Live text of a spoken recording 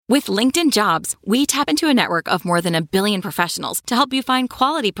With LinkedIn Jobs, we tap into a network of more than 1 billion professionals to help you find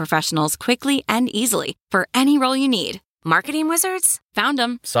quality professionals quickly and easily for any role you need. Marketing wizards? Found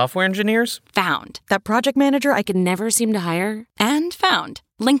them. Software engineers? Found. That project manager I could never seem to hire? And found.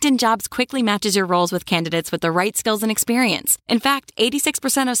 LinkedIn Jobs quickly matches your roles with candidates with the right skills and experience. In fact,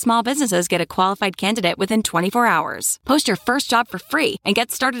 86% of small businesses get a qualified candidate within 24 hours. Post your first job for free and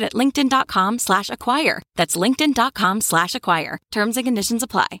get started at linkedin.com/acquire. That's linkedin.com/acquire. Terms and conditions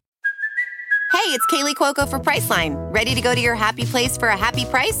apply. Hey, it's Kaylee Cuoco for Priceline. Ready to go to your happy place for a happy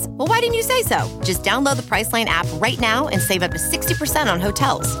price? Well, why didn't you say so? Just download the Priceline app right now and save up to 60% on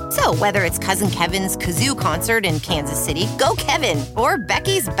hotels. So whether it's Cousin Kevin's Kazoo Concert in Kansas City, go Kevin, or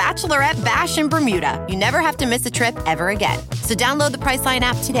Becky's Bachelorette Bash in Bermuda, you never have to miss a trip ever again. So download the Priceline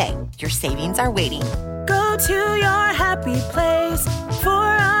app today. Your savings are waiting. Go to your happy place for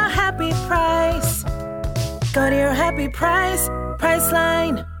a happy price. Go to your happy price,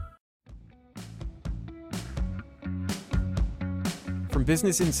 Priceline. From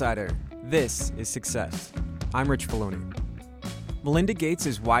Business Insider, this is Success. I'm Rich Filoni. Melinda Gates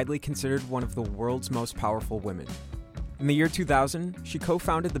is widely considered one of the world's most powerful women. In the year 2000, she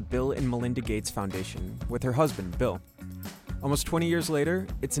co-founded the Bill and Melinda Gates Foundation with her husband, Bill. Almost 20 years later,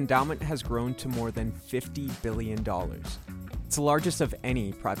 its endowment has grown to more than $50 billion. It's the largest of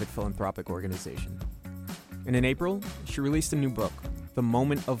any private philanthropic organization. And in April, she released a new book, The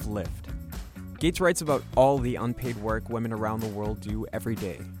Moment of Lift. Gates writes about all the unpaid work women around the world do every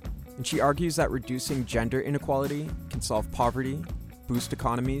day, and she argues that reducing gender inequality can solve poverty, boost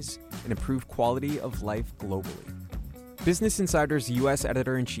economies, and improve quality of life globally. Business Insider's U.S.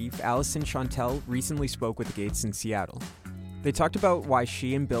 editor-in-chief Allison Chantel recently spoke with Gates in Seattle. They talked about why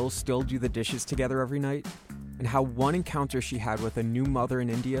she and Bill still do the dishes together every night, and how one encounter she had with a new mother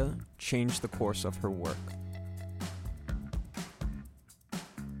in India changed the course of her work.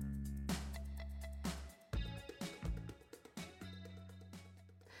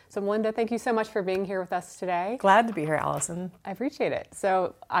 So Melinda, thank you so much for being here with us today. Glad to be here, Allison. I appreciate it.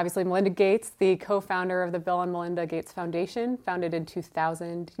 So obviously Melinda Gates, the co-founder of the Bill and Melinda Gates Foundation, founded in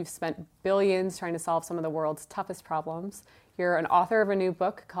 2000. You've spent billions trying to solve some of the world's toughest problems. You're an author of a new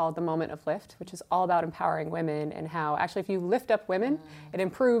book called The Moment of Lift, which is all about empowering women and how actually if you lift up women, it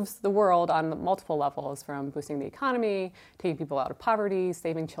improves the world on multiple levels, from boosting the economy, taking people out of poverty,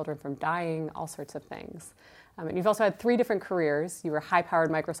 saving children from dying, all sorts of things. And you've also had 3 different careers. You were a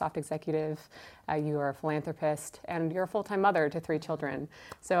high-powered Microsoft executive, you are a philanthropist, and you're a full-time mother to 3 children.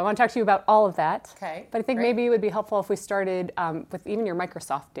 So I want to talk to you about all of that. Okay, but I think maybe it would be helpful if we started with even your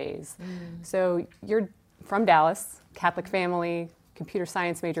Microsoft days. So you're from Dallas, Catholic family, computer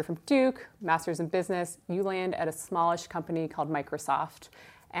science major from Duke, master's in business. You land at a smallish company called Microsoft.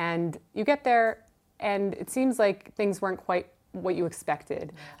 And you get there, and it seems like things weren't quite what you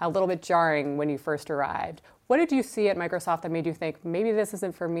expected, a little bit jarring when you first arrived. What did you see at Microsoft that made you think, maybe this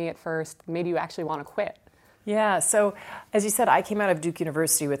isn't for me at first, maybe you actually want to quit? Yeah, so as you said, I came out of Duke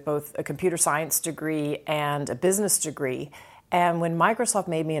University with both a computer science degree and a business degree. And when Microsoft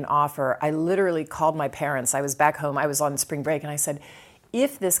made me an offer, I literally called my parents. I was back home, I was on spring break, and I said,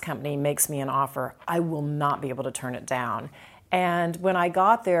 if this company makes me an offer, I will not be able to turn it down. And when I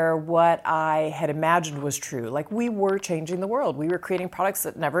got there, what I had imagined was true. Like, we were changing the world. We were creating products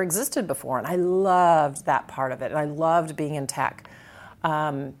that never existed before. And I loved that part of it. And I loved being in tech.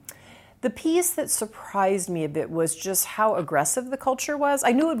 The piece that surprised me a bit was just how aggressive the culture was.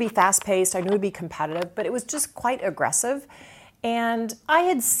 I knew it would be fast-paced. I knew it would be competitive. But it was just quite aggressive. And I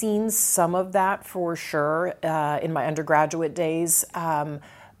had seen some of that for sure in my undergraduate days.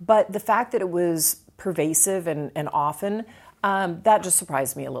 But the fact that it was pervasive and often, that just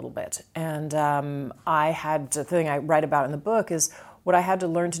surprised me a little bit. And the thing I write about in the book is what I had to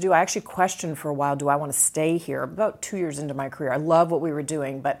learn to do. I actually questioned for a while, do I want to stay here? About 2 years into my career. I love what we were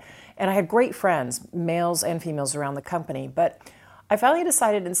doing, and I had great friends, males and females around the company. But I finally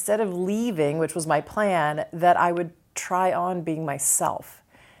decided, instead of leaving, which was my plan, that I would try on being myself.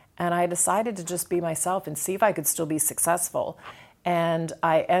 And I decided to just be myself and see if I could still be successful. And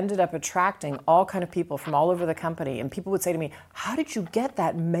I ended up attracting all kind of people from all over the company. And people would say to me, how did you get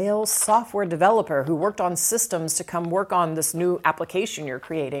that male software developer who worked on systems to come work on this new application you're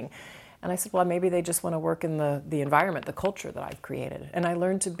creating? And I said, well, maybe they just want to work in the environment, the culture that I've created. And I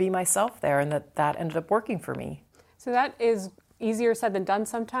learned to be myself there, and that ended up working for me. So that is easier said than done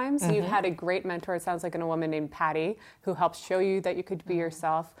sometimes. You've had a great mentor, it sounds like, in a woman named Patty, who helps show you that you could be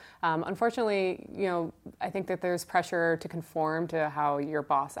yourself. Unfortunately, I think that there's pressure to conform to how your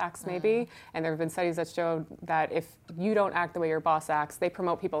boss acts, maybe. And there have been studies that show that if you don't act the way your boss acts, they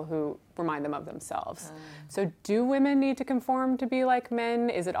promote people who remind them of themselves. So do women need to conform to be like men?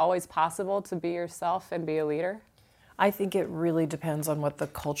 Is it always possible to be yourself and be a leader? I think it really depends on what the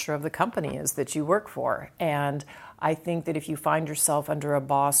culture of the company is that you work for. And I think that if you find yourself under a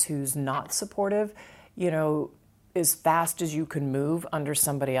boss who's not supportive, as fast as you can move under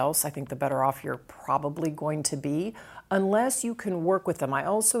somebody else, I think the better off you're probably going to be, unless you can work with them. I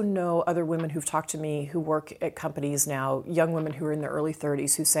also know other women who've talked to me who work at companies now, young women who are in their early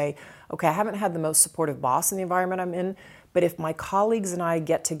 30s, who say, okay, I haven't had the most supportive boss in the environment I'm in, but if my colleagues and I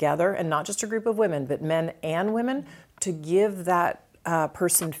get together, and not just a group of women, but men and women, to give that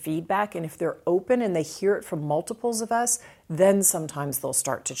person feedback, and if they're open and they hear it from multiples of us, then sometimes they'll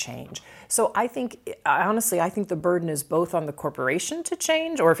start to change. So I think the burden is both on the corporation to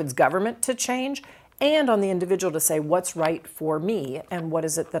change, or if it's government to change, and on the individual to say what's right for me and what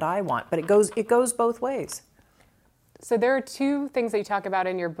is it that I want. But it goes both ways. So there are two things that you talk about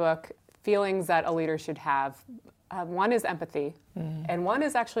in your book, feelings that a leader should have. One is empathy, and one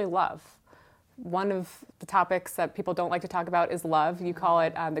is actually love. One of the topics that people don't like to talk about is love. You call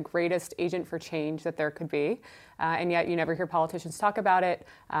it the greatest agent for change that there could be, and yet you never hear politicians talk about it.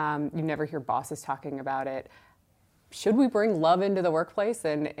 You never hear bosses talking about it. Should we bring love into the workplace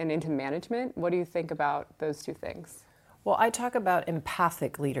and into management? What do you think about those two things? Well, I talk about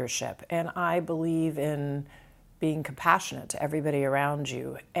empathic leadership, and I believe in being compassionate to everybody around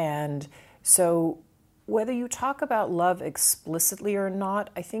you. And so whether you talk about love explicitly or not,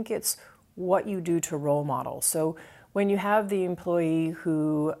 I think it's what you do to role model. So when you have the employee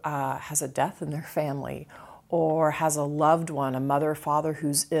who has a death in their family, or has a loved one, a mother or father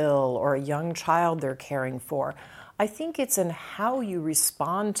who's ill, or a young child they're caring for, I think it's in how you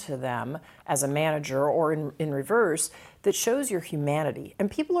respond to them as a manager, or in reverse, that shows your humanity. And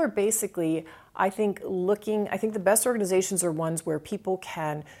people are basically, I think the best organizations are ones where people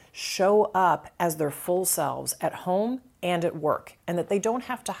can show up as their full selves at home and at work, and that they don't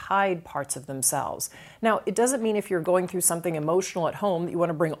have to hide parts of themselves. Now, it doesn't mean if you're going through something emotional at home that you want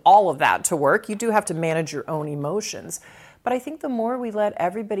to bring all of that to work. You do have to manage your own emotions. But I think the more we let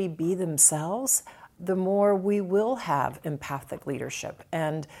everybody be themselves, the more we will have empathic leadership.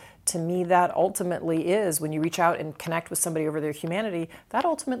 And to me, that ultimately is, when you reach out and connect with somebody over their humanity, that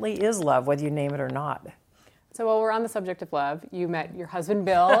ultimately is love, whether you name it or not. So while we're on the subject of love, you met your husband,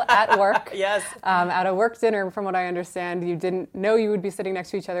 Bill, at work. Yes. At a work dinner, from what I understand. You didn't know you would be sitting next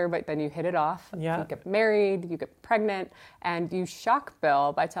to each other, but then you hit it off. Yeah. You get married, you get pregnant, and you shock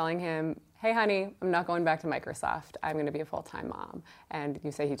Bill by telling him, hey, honey, I'm not going back to Microsoft. I'm going to be a full-time mom. And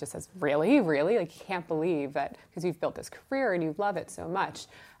you say, he just says, really? Like, he can't believe that, because you've built this career and you love it so much.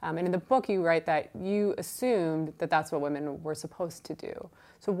 And in the book, you write that you assumed that that's what women were supposed to do.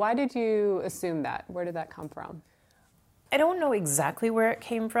 So why did you assume that? Where did that come from? I don't know exactly where it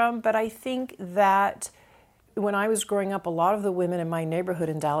came from, but I think that when I was growing up, a lot of the women in my neighborhood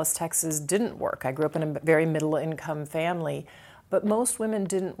in Dallas, Texas didn't work. I grew up in a very middle-income family, but most women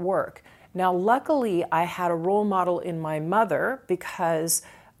didn't work. Now, luckily, I had a role model in my mother, because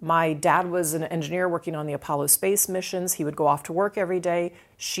my dad was an engineer working on the Apollo space missions. He would go off to work every day.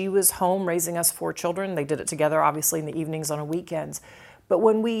 She was home raising us 4 children. They did it together, obviously, in the evenings on weekends. But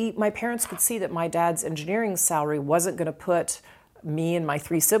when my parents could see that my dad's engineering salary wasn't going to put me and my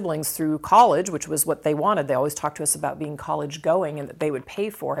 3 siblings through college, which was what they wanted. They always talked to us about being college going and that they would pay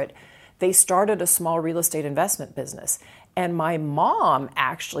for it. They started a small real estate investment business. And my mom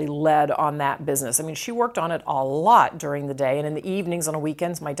actually led on that business. I mean, she worked on it a lot during the day, and in the evenings on the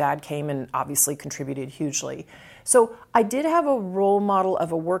weekends, my dad came and obviously contributed hugely. So I did have a role model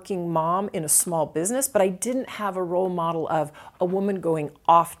of a working mom in a small business, but I didn't have a role model of a woman going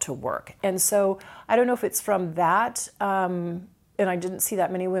off to work. And so I don't know if it's from that, and I didn't see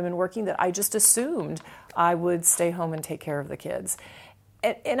that many women working, that I just assumed I would stay home and take care of the kids.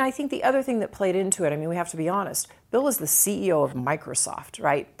 And I think the other thing that played into it, I mean, we have to be honest, Bill is the CEO of Microsoft,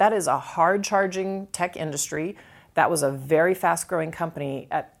 right? That is a hard-charging tech industry. That was a very fast-growing company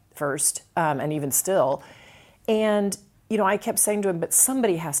at first, and even still. And, I kept saying to him, but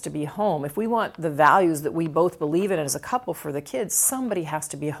somebody has to be home. If we want the values that we both believe in as a couple for the kids, somebody has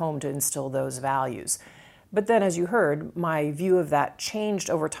to be home to instill those values. But then, as you heard, my view of that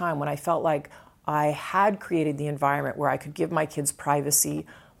changed over time when I felt like I had created the environment where I could give my kids privacy,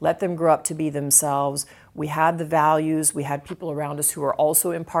 let them grow up to be themselves. We had the values. We had people around us who were also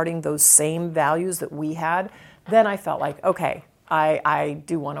imparting those same values that we had. Then I felt like, okay, I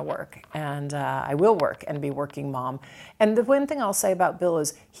do want to work, and I will work and be working mom. And the one thing I'll say about Bill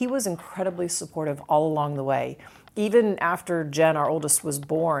is he was incredibly supportive all along the way. Even after Jen, our oldest, was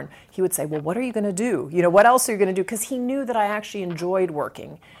born, he would say, well, what are you going to do? What else are you going to do? Because he knew that I actually enjoyed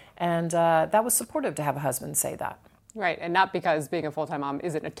working. And that was supportive to have a husband say that. Right, and not because being a full-time mom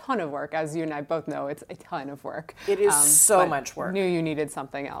isn't a ton of work. As you and I both know, it's a ton of work. It is so much work. Knew you needed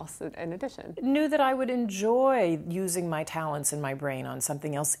something else in addition. Knew that I would enjoy using my talents and my brain on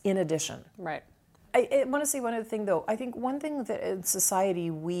something else in addition. Right. I want to say one other thing, though. I think one thing that in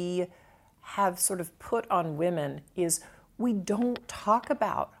society we have sort of put on women is we don't talk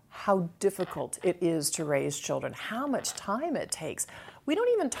about how difficult it is to raise children, how much time it takes. We don't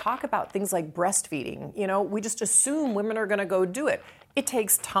even talk about things like breastfeeding. We just assume women are going to go do it. It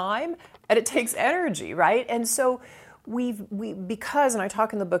takes time and it takes energy, right? And so because, and I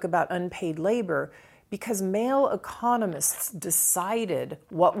talk in the book about unpaid labor, because male economists decided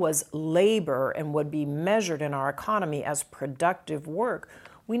what was labor and would be measured in our economy as productive work,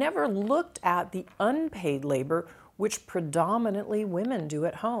 we never looked at the unpaid labor, which predominantly women do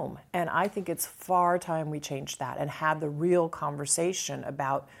at home. And I think it's far time we changed that and had the real conversation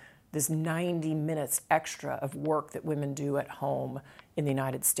about this 90 minutes extra of work that women do at home in the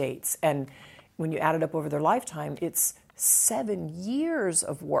United States. And when you add it up over their lifetime, it's 7 years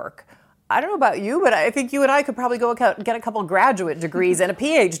of work. I don't know about you, but I think you and I could probably go get a couple graduate degrees and a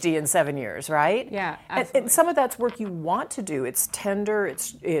PhD in 7 years, right? Yeah, absolutely. And some of that's work you want to do. It's tender,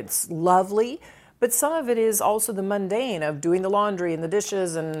 it's lovely, but some of it is also the mundane of doing the laundry and the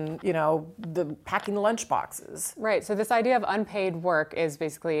dishes and, the packing the lunch boxes. Right. So this idea of unpaid work is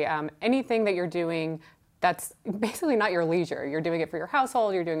basically anything that you're doing that's basically not your leisure. You're doing it for your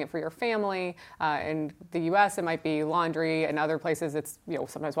household, you're doing it for your family. In the US, it might be laundry. In other places, it's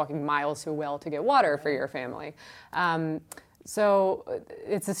sometimes walking miles to a well to get water for your family. So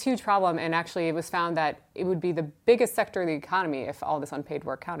it's this huge problem, and actually it was found that it would be the biggest sector of the economy if all this unpaid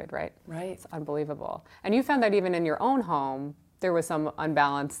work counted, right? Right. It's unbelievable. And you found that even in your own home, there was some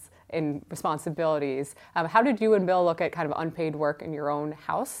unbalance in responsibilities. How did you and Bill look at kind of unpaid work in your own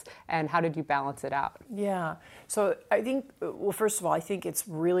house, and how did you balance it out? Yeah. So I think, well, first of all, I think it's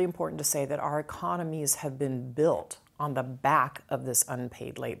really important to say that our economies have been built on the back of this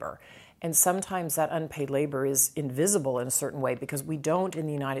unpaid labor. And sometimes that unpaid labor is invisible in a certain way because we don't in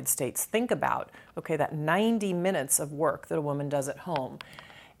the United States think about, that 90 minutes of work that a woman does at home.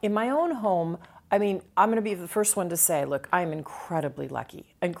 In my own home, I'm going to be the first one to say, look, I'm incredibly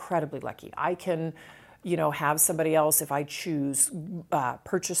lucky. I can, have somebody else, if I choose,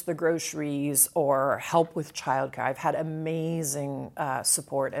 purchase the groceries or help with childcare. I've had amazing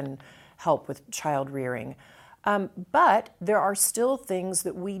support and help with child rearing. But there are still things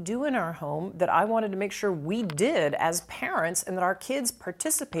that we do in our home that I wanted to make sure we did as parents and that our kids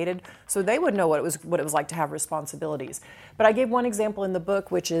participated so they would know what it was like to have responsibilities. But I gave one example in the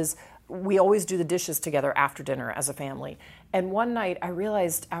book, which is we always do the dishes together after dinner as a family. And one night I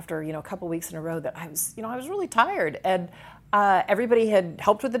realized after, a couple weeks in a row that I was really tired, and everybody had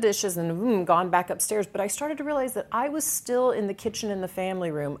helped with the dishes and gone back upstairs, but I started to realize that I was still in the kitchen in the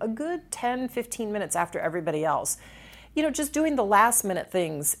family room a good 10, 15 minutes after everybody else. Just doing the last minute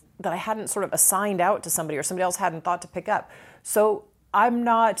things that I hadn't sort of assigned out to somebody or somebody else hadn't thought to pick up. So I'm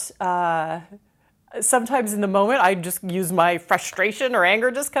not... Sometimes in the moment, I just use my frustration or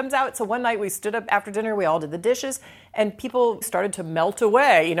anger just comes out. So one night we stood up after dinner, we all did the dishes, and people started to melt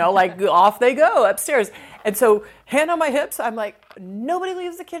away, like off they go upstairs. And so hand on my hips, I'm like, nobody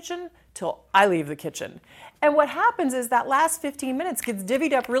leaves the kitchen till I leave the kitchen. And what happens is that last 15 minutes gets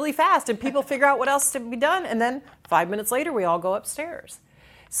divvied up really fast and people figure out what else is to be done. And then 5 minutes later, we all go upstairs.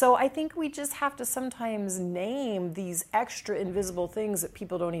 So I think we just have to sometimes name these extra invisible things that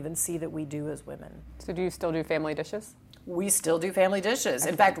people don't even see that we do as women. So do you still do family dishes? We still do family dishes.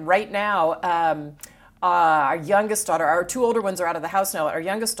 In fact, right now, our youngest daughter, our two older ones are out of the house now. Our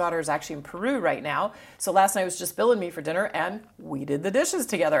youngest daughter is actually in Peru right now. So last night was just Bill and me for dinner, and we did the dishes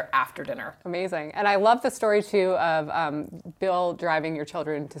together after dinner. Amazing. And I love the story, too, of Bill driving your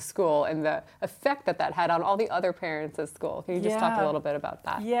children to school and the effect that had on all the other parents at school. Can you just talk a little bit about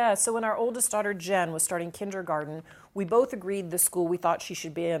that? Yeah. So when our oldest daughter, Jen, was starting kindergarten, we both agreed the school we thought she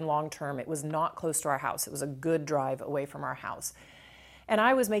should be in long term. It was not close to our house. It was a good drive away from our house. And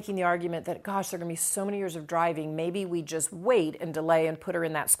I was making the argument that, gosh, there are going to be so many years of driving, maybe we just wait and delay and put her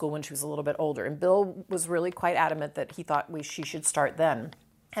in that school when she was a little bit older. And Bill was really quite adamant that he thought she should start then.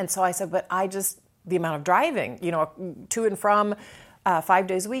 And so I said, but the amount of driving, to and from 5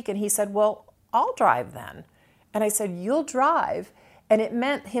 days a week. And he said, well, I'll drive then. And I said, you'll drive. And it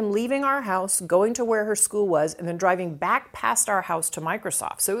meant him leaving our house, going to where her school was, and then driving back past our house to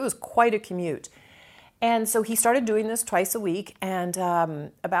Microsoft. So it was quite a commute. And so he started doing this twice a week. And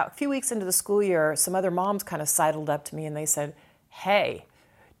about a few weeks into the school year, some other moms kind of sidled up to me and they said, "Hey,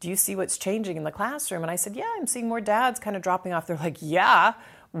 do you see what's changing in the classroom?" And I said, "Yeah, I'm seeing more dads kind of dropping off." They're like, "Yeah,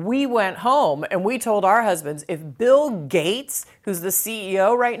 we went home and we told our husbands, if Bill Gates, who's the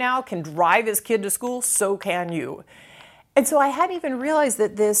CEO right now, can drive his kid to school, so can you." And so I hadn't even realized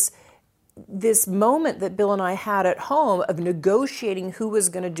that this moment that Bill and I had at home of negotiating who was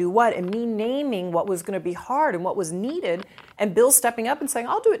going to do what, and me naming what was going to be hard and what was needed, and Bill stepping up and saying,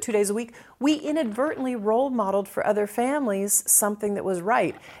 "I'll do it 2 days a week," we inadvertently role modeled for other families something that was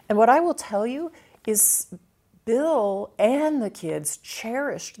right. And what I will tell you is Bill and the kids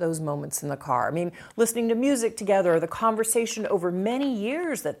cherished those moments in the car. I mean, listening to music together, the conversation over many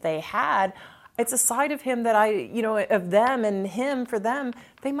years that they had, it's a side of him that of them and him, for them,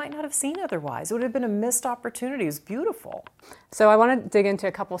 they might not have seen otherwise. It would have been a missed opportunity. It was beautiful. So I want to dig into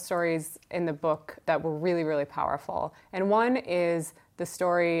a couple stories in the book that were really, really powerful. And one is the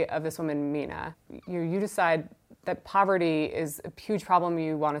story of this woman, Mina. You decide that poverty is a huge problem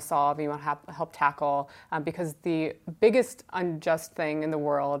you want to solve, you want to help tackle, because the biggest unjust thing in the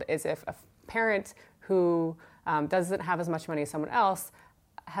world is if a parent who doesn't have as much money as someone else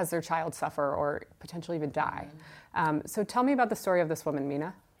has their child suffer or potentially even die. So tell me about the story of this woman,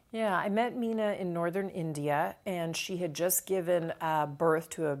 Mina. Yeah, I met Mina in northern India, and she had just given birth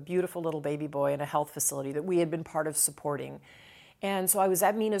to a beautiful little baby boy in a health facility that we had been part of supporting. And so I was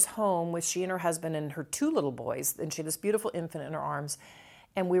at Mina's home with she and her husband and her 2 little boys, and she had this beautiful infant in her arms.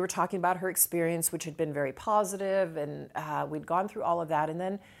 And we were talking about her experience, which had been very positive, and we'd gone through all of that. And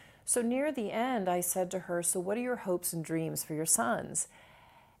then, so near the end, I said to her, "So what are your hopes and dreams for your sons?"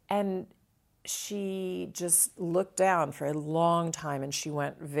 And she just looked down for a long time, and she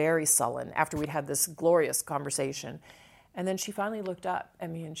went very sullen after we'd had this glorious conversation. And then she finally looked up at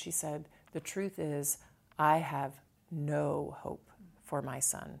me and she said, "The truth is, I have no hope for my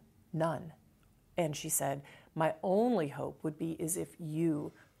son, none." And she said, "My only hope would be is if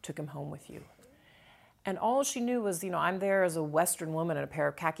you took him home with you." And all she knew was, I'm there as a Western woman in a pair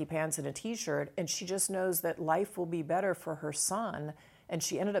of khaki pants and a t-shirt, and she just knows that life will be better for her son. And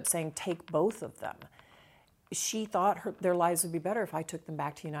she ended up saying, "Take both of them." She thought their lives would be better if I took them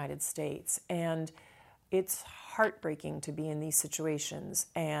back to the United States. And it's heartbreaking to be in these situations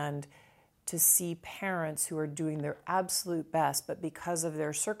and to see parents who are doing their absolute best, but because of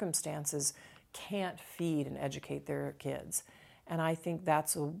their circumstances, can't feed and educate their kids. And I think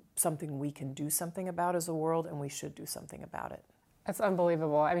that's something we can do something about as a world, and we should do something about it. That's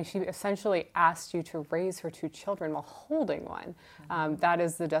unbelievable. I mean, she essentially asked you to raise her 2 children while holding one. That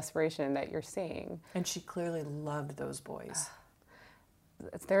is the desperation that you're seeing. And she clearly loved those boys.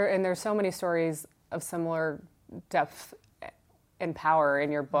 There's so many stories of similar depth and power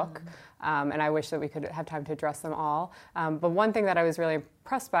in your book, and I wish that we could have time to address them all. But one thing that I was really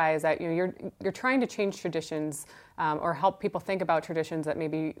impressed by is that you're trying to change traditions or help people think about traditions that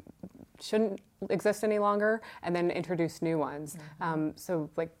maybe shouldn't exist any longer, and then introduce new ones. So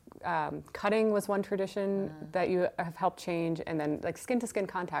cutting was one tradition that you have helped change, and then skin-to-skin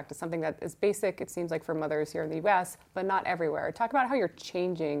contact is something that is basic, it seems like, for mothers here in the U.S., but not everywhere. Talk about how you're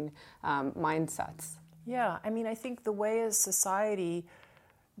changing mindsets. Yeah, I think the way as society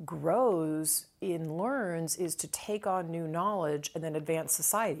grows and learns is to take on new knowledge and then advance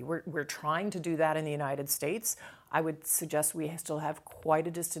society. We're trying to do that in the United States. I would suggest we still have quite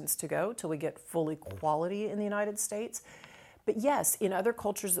a distance to go till we get full equality in the United States. But yes, in other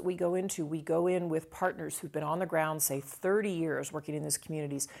cultures that we go in with partners who've been on the ground, say 30 years working in these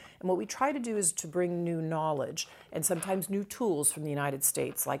communities. And what we try to do is to bring new knowledge and sometimes new tools from the United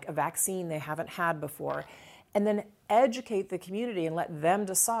States, like a vaccine they haven't had before, and then educate the community and let them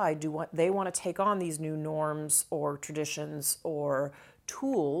decide do what they want to take on these new norms or traditions or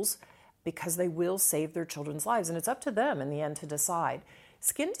tools, because they will save their children's lives. And it's up to them in the end to decide.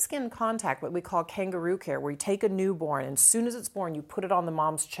 Skin-to-skin contact, what we call kangaroo care, where you take a newborn and as soon as it's born, you put it on the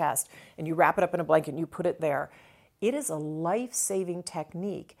mom's chest and you wrap it up in a blanket and you put it there. It is a life-saving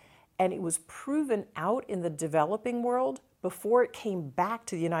technique, and it was proven out in the developing world before it came back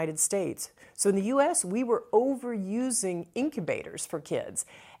to the United States. So in the US, we were overusing incubators for kids.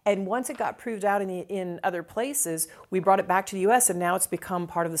 And once it got proved out in other places, we brought it back to the US, and now it's become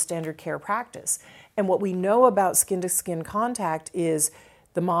part of the standard care practice. And what we know about skin-to-skin contact is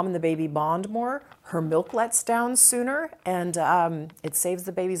the mom and the baby bond more, her milk lets down sooner, and it saves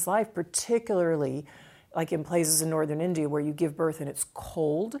the baby's life, particularly like in places in northern India where you give birth and it's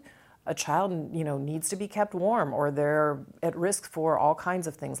cold. a child, needs to be kept warm, or they're at risk for all kinds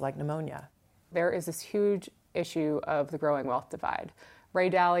of things like pneumonia. There is this huge issue of the growing wealth divide. Ray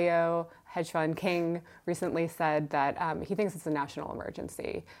Dalio, hedge fund king, recently said that he thinks it's a national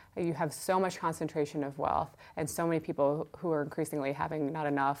emergency. You have so much concentration of wealth and so many people who are increasingly having not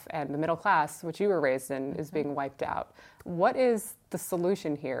enough, and the middle class, which you were raised in, is being wiped out. What is the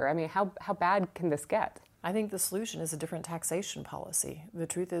solution here? I mean, how bad can this get? I think the solution is a different taxation policy. The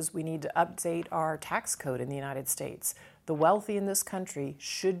truth is we need to update our tax code in the United States. The wealthy in this country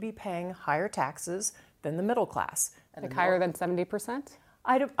should be paying higher taxes than the middle class. Like higher than 70%?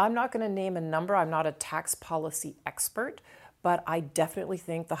 I'm not going to name a number. I'm not a tax policy expert, but I definitely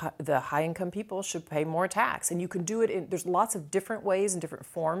think the high-income people should pay more tax. And you can do it there's lots of different ways and different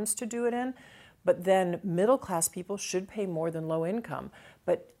forms to do it in, but then middle-class people should pay more than low-income.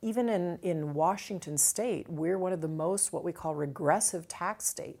 But even in Washington state, we're one of the most what we call regressive tax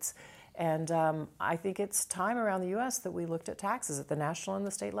states. And I think it's time around the U.S. that we looked at taxes at the national and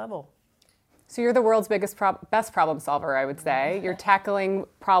the state level. So you're the world's best problem solver, I would say. You're tackling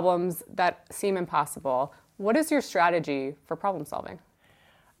problems that seem impossible. What is your strategy for problem solving?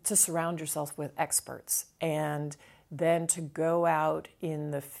 To surround yourself with experts, and then to go out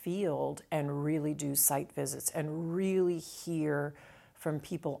in the field and really do site visits and really hear from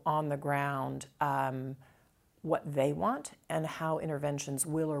people on the ground what they want and how interventions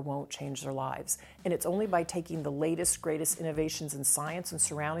will or won't change their lives. And it's only by taking the latest, greatest innovations in science and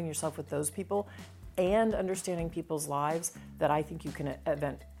surrounding yourself with those people and understanding people's lives that I think you can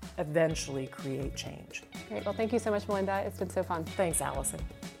eventually create change. Great. Well, thank you so much, Melinda. It's been so fun. Thanks, Allison.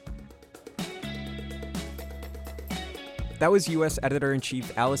 That was U.S.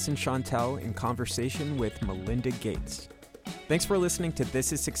 Editor-in-Chief Allison Chantel in conversation with Melinda Gates. Thanks for listening to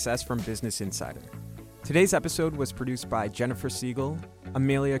This is Success from Business Insider. Today's episode was produced by Jennifer Siegel,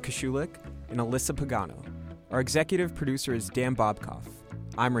 Amelia Kashulik, and Alyssa Pagano. Our executive producer is Dan Bobkoff.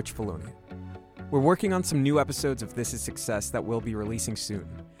 I'm Rich Faloni. We're working on some new episodes of This is Success that we'll be releasing soon.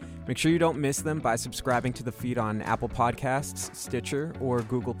 Make sure you don't miss them by subscribing to the feed on Apple Podcasts, Stitcher, or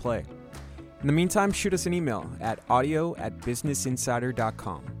Google Play. In the meantime, shoot us an email at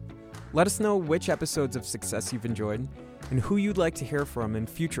audio@businessinsider.com. Let us know which episodes of Success you've enjoyed and who you'd like to hear from in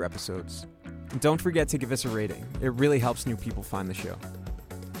future episodes. And don't forget to give us a rating. It really helps new people find the show.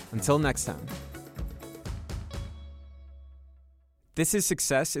 Until next time. This is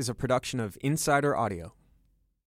Success is a production of Insider Audio.